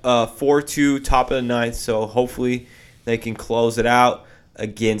up at 4-2, top of the ninth, so hopefully they can close it out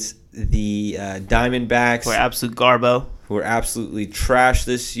against the Diamondbacks, We're absolute garbo. who are absolutely trash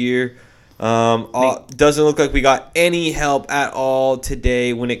this year. Doesn't look like we got any help at all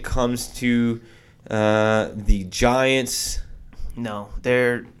today when it comes to the Giants. No,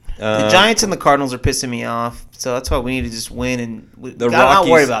 the Giants and the Cardinals are pissing me off, so that's why we need to just win and not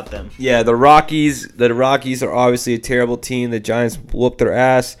worry about them. Yeah, the Rockies are obviously a terrible team. The Giants whooped their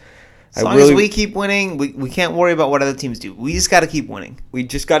ass. As long as we keep winning, we can't worry about what other teams do. We just got to keep winning. We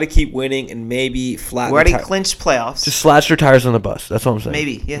just got to keep winning and maybe flatten. We already clinched playoffs. Just slash your tires on the bus. That's all I'm saying.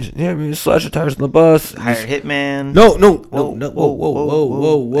 Maybe, yeah. Yeah, I mean, slash your tires on the bus. Hire Hitman. No.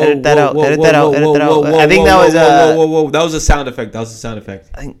 Whoa. Edit that out. I think that was That was a sound effect.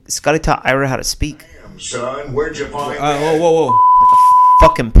 I think Scotty taught Ira how to speak. Son, where'd you find Whoa. Like a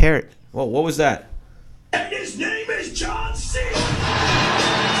fucking parrot. Whoa, what was that? And his name is John C.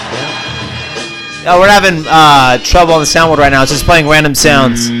 Oh, we're having trouble on the soundboard right now. It's just playing random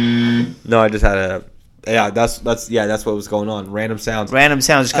sounds. No, I just had a. Yeah, that's what was going on. Random sounds. Random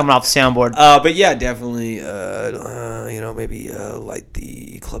sounds just coming off the soundboard. But yeah, definitely. Maybe light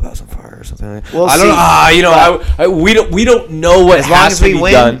the clubhouse on fire or something like that. We'll I don't see. know. We don't know what As long has as to we be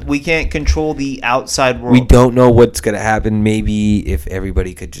win, done. we can't control the outside world. We don't know what's gonna happen. Maybe if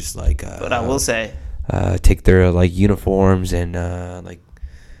everybody could just But I will say, take their uniforms and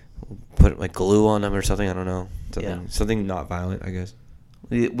put glue on them or something. I don't know. Something not violent, I guess.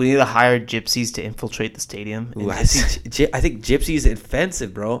 we need to hire gypsies to infiltrate the stadium. Ooh, I think Gypsy is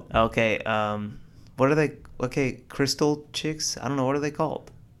offensive, bro. Okay, what are they? Okay, crystal chicks? I don't know. What are they called?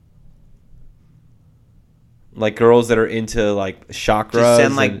 Like girls that are into chakras.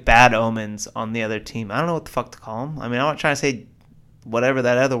 Just send bad omens on the other team. I don't know what the fuck to call them. I mean, I'm not trying to say whatever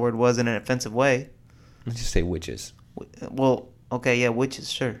that other word was in an offensive way. Let's just say witches. Well, okay, yeah,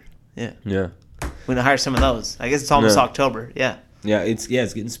 witches, sure. Yeah. Yeah. We're gonna hire some of those. I guess it's almost Yeah. October. Yeah. Yeah, it's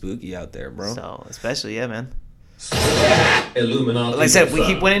getting spooky out there, bro. So especially, yeah, man. Illuminati. Like I said, if we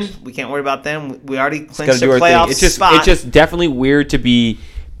keep winning, we can't worry about them. We already Gotta clinched do the our thing. playoff spot. It's just definitely weird to be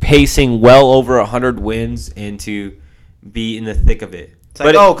pacing well over 100 wins and to be in the thick of it. It's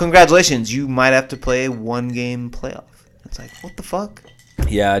like, congratulations, you might have to play a one-game playoff. It's like, what the fuck?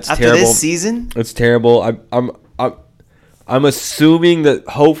 Yeah, it's After terrible. this season? It's terrible. I'm assuming that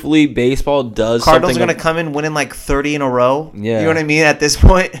hopefully baseball does Cardinals are something. going to come in winning 30 in a row. Yeah. You know what I mean? At this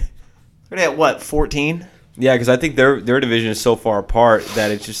point, they're at what, 14? Yeah, because I think their division is so far apart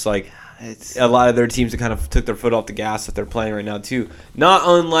that it's just It's a lot of their teams that kind of took their foot off the gas that they're playing right now too. Not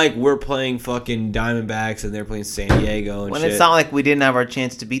unlike we're playing fucking Diamondbacks and they're playing San Diego and when shit. it's not like we didn't have our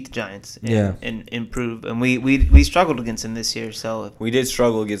chance to beat the Giants and improve. And we struggled against them this year. So We did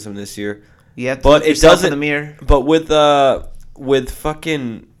struggle against them this year. you have to But look it yourself doesn't. in the mirror. But with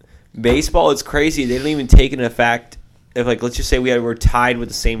fucking baseball, it's crazy. They don't even take into fact if let's just say we're tied with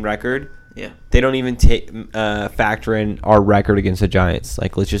the same record. Yeah. They don't even factor in our record against the Giants.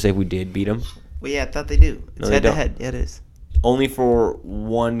 Let's just say if we did beat them, Well, yeah, I thought they do. It's No, they head to don't. head. Yeah, it is. only for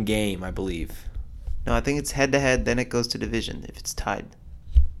one game, I believe. No, I think it's head to head. Then it goes to division if it's tied.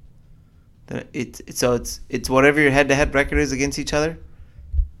 Then it's whatever your head to head record is against each other.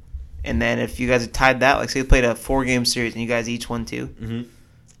 And then if you guys are tied that, say you played a 4-game series and you guys each won 2, Mm-hmm.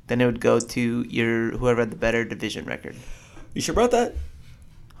 then it would go to whoever had the better division record. You sure about that?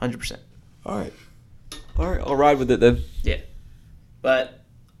 100%. All right, I'll ride with it then. Yeah. But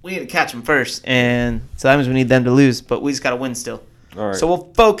we need to catch them first, and sometimes we need them to lose, but we just got to win still. All right. So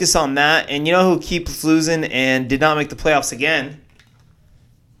we'll focus on that. And you know who keeps losing and did not make the playoffs again?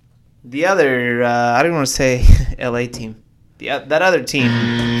 The other, I don't want to say LA team. That other team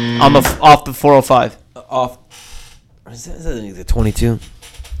off the 405. Off. Is that the 22?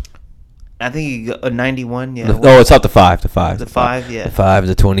 I think you got a 91. Yeah. No, it's not the 5. The 5. The 5, yeah. The 5,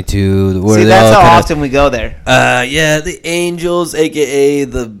 the 22. See, that's how often we go there. Yeah, the Angels, a.k.a.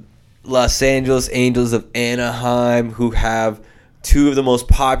 the Los Angeles Angels of Anaheim, who have two of the most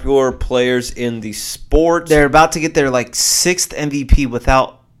popular players in the sport. They're about to get their 6th MVP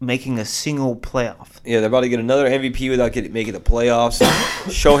without making a single playoff. Yeah, they're about to get another MVP without making the playoffs.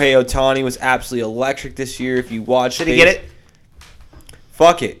 Shohei Ohtani was absolutely electric this year. If you watched Did he get it?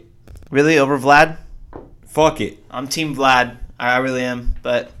 Fuck it. Really? Over Vlad? Fuck it. I'm Team Vlad. I really am.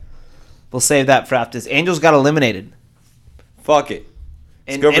 But we'll save that for after this. Angels got eliminated. Fuck it.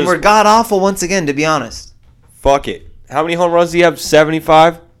 And go for we're this- god awful once again, to be honest. Fuck it. How many home runs do you have?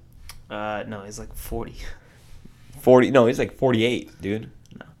 75? No, he's like 40. 40? No, he's like 48, dude.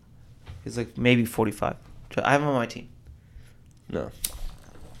 He's like maybe 45. I have him on my team. No.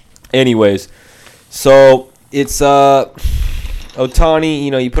 Anyways, so it's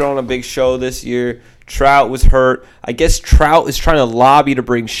Ohtani, you put on a big show this year. Trout was hurt. I guess Trout is trying to lobby to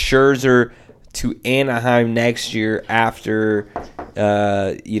bring Scherzer to Anaheim next year after we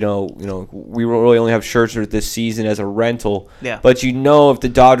will really only have Scherzer this season as a rental. Yeah. But if the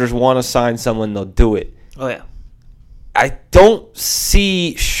Dodgers want to sign someone, they'll do it. Oh, yeah. I don't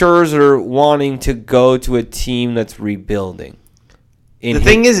see Scherzer wanting to go to a team that's rebuilding. The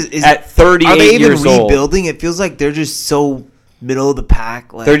thing is at 38 are they even years old, rebuilding? It feels like they're just so middle of the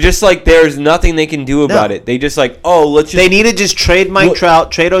pack. Like, they're just like there's nothing they can do about it. They just let's just. They need to just trade Mike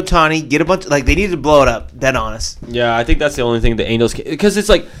Trout, trade Ohtani, get a bunch. They need to blow it up. Dead honest. Yeah, I think that's the only thing the Angels can, because it's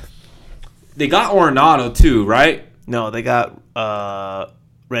like they got Arenado too, right? No, they got Rendon.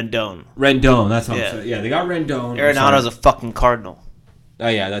 Rendon, that's what Yeah. I'm saying. Yeah, they got Rendon. Arenado's a fucking Cardinal. Oh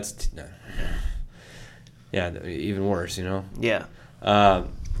yeah, that's even worse. Yeah.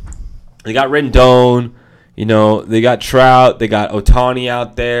 They got Rendon. They got Trout. They got Ohtani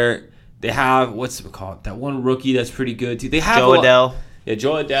out there. They have what's it called? That one rookie that's pretty good too. They have Joe Adele. Yeah,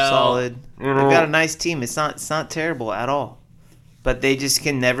 Joe Adele. Solid. They've got a nice team. It's not terrible at all. But they just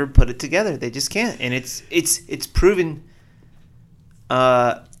can never put it together. They just can't. And it's proven.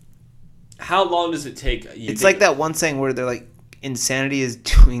 How long does it take? It's like that one saying where they're like, insanity is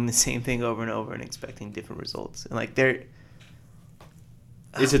doing the same thing over and over and expecting different results. And like they're.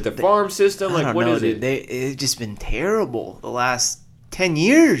 Is it the farm system? Like, what is it? It's just been terrible the last 10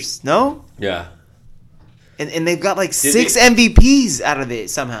 years, no? Yeah. And they've got like 6 MVPs out of it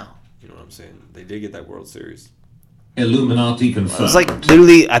somehow. You know what I'm saying? They did get that World Series. Illuminati confirmed. It was like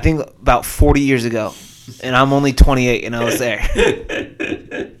literally, I think, about 40 years ago. And I'm only 28 and I was there.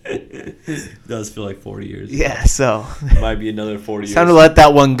 It does feel like 40 years. Yeah, so. Might be another 40 years. Time to let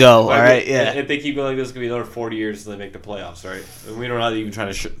that one go, all right? Yeah. If they keep going like this, it's going to be another 40 years until they make the playoffs, right? And we don't know even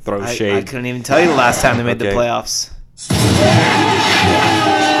trying to throw shade. I couldn't even tell you the last time they made the Okay. playoffs.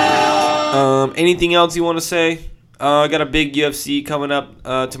 Anything else you want to say? I got a big UFC coming up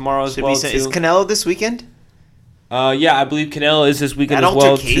tomorrow as well, too. Is Canelo this weekend? Yeah, I believe Canelo is this weekend That as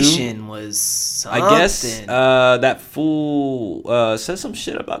well, altercation too. was something. I guess that fool said some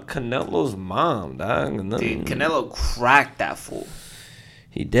shit about Canelo's mom, dog. Dude, Canelo cracked that fool.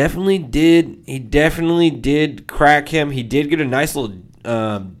 He definitely did. He definitely did crack him. He did get a nice little,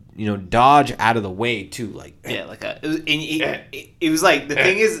 dodge out of the way too. Like It was like the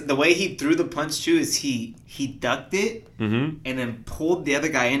thing is the way he threw the punch too is he ducked it and then pulled the other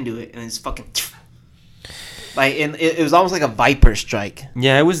guy into it and it's fucking like and it was almost like a viper strike.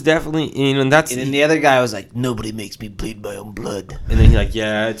 Yeah, it was definitely and that's And then the other guy was like, nobody makes me bleed my own blood. and then he's like,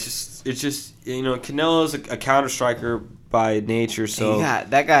 yeah, it's just Canelo's a counter striker by nature, so Yeah,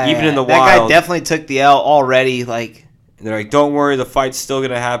 that guy. even in the that wild, guy definitely took the L already. Like, they're like, don't worry, the fight's still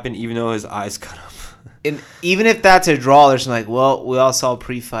gonna happen, even though his eyes cut up. and even if that's a draw, there's like, well, we all saw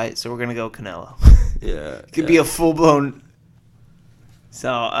pre-fight, so we're gonna go Canelo. Yeah, Could be a full blown. So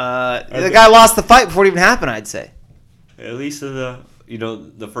the guy lost the fight before it even happened. I'd say. at least in the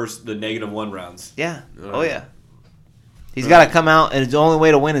the -1 rounds. Yeah. Oh yeah. He's got to come out, and the only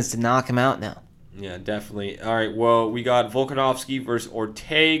way to win is to knock him out now. Yeah, definitely. All right, well, we got Volkanovski versus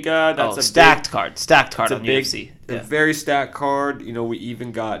Ortega. That's a stacked card. Stacked card It's a on big, UFC. a Yeah. very stacked card. We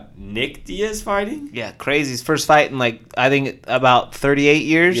even got Nick Diaz fighting. Yeah, crazy. His first fight in I think about 38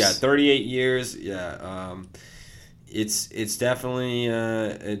 years. Yeah, 38 years. Yeah, it's definitely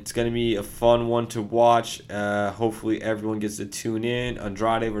it's gonna be a fun one to watch. Hopefully everyone gets to tune in.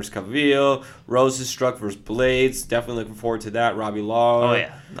 Andrade versus Cavill, Rosenstruck versus Blades. Definitely looking forward to that. Robbie Lawler. Oh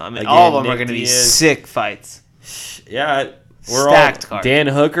yeah. No, I mean, Again, all of them Nick are going to be Diaz. sick fights. Yeah, we're Stacked all card. Dan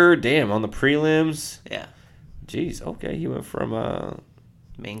Hooker. Damn, on the prelims. Yeah. Jeez. Okay, he went from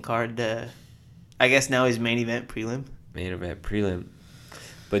Main card. I guess now he's main event prelim. main event prelim.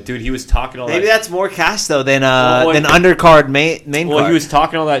 But dude, he was talking all Maybe that. that's more cash though than Well, than undercard main Well, card. he was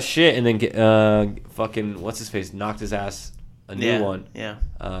talking all that shit, and then fucking what's his face knocked his ass a new one. Yeah.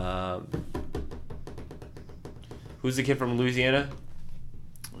 Who's the kid from Louisiana?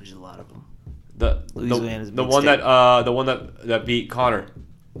 There's a lot of them. The Louisiana's a big one state. that beat Connor.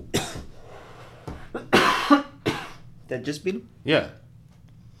 That just beat him? Yeah.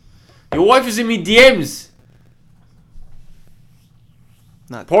 Your wife is in me DMs.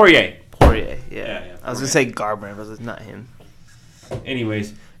 Not Poirier. Poirier. Yeah. Yeah, I was gonna say Garbrandt, but it's not him.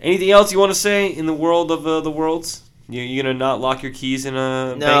 Anyways, anything else you want to say in the world of the worlds? You gonna not lock your keys in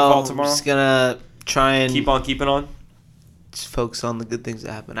a bank No, vault I'm tomorrow? just gonna try and Keep on keeping on. just focus on the good things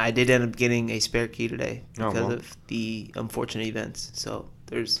that happen. I did end up getting a spare key today Oh, because well. of the unfortunate events. So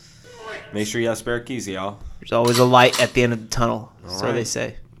there's Make sure you have spare keys, y'all. always a light at the end of the tunnel. All So right. they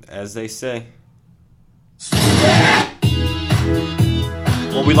say. As they say.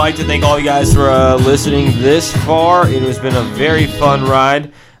 Well, we'd like to thank all you guys for listening this far. It has been a very fun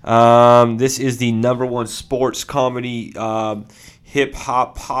ride. This is the #1 sports comedy, hip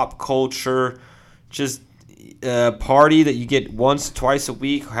hop, pop culture, just party that you get once, twice a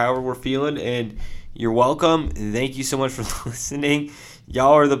week, however we're feeling. And you're welcome. Thank you so much for listening.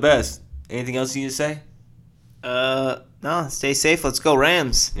 Y'all are the best. Anything else you need to say? No, stay safe. Let's go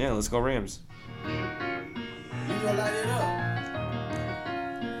Rams. Yeah, let's go Rams.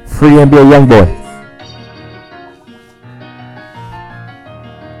 Free NBA Youngboy.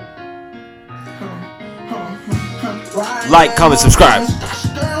 Like, comment, subscribe.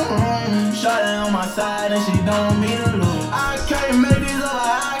 Shot on my side and she don't mean to lose. I can't make this up,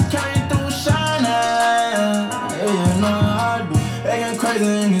 I came through shining. Yeah, you know I do. Acting crazy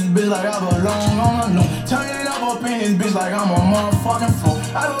in this bitch like I belong on the new. Turning up in this bitch like I'm a motherfucking fool.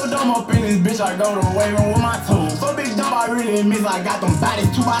 I go dumb up in this bitch, I go to the weight room with my tools. So big dumb, I really miss, I got them bodies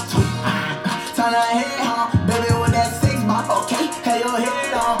 2x2. Turn her head on, baby with that 6-box, okay. Have your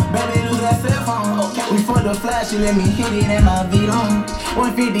head on, baby lose that cell phone, okay. We for the flash, she let me hit it in my beat on.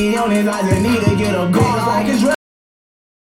 150 on his eyes, I need to get a grip on.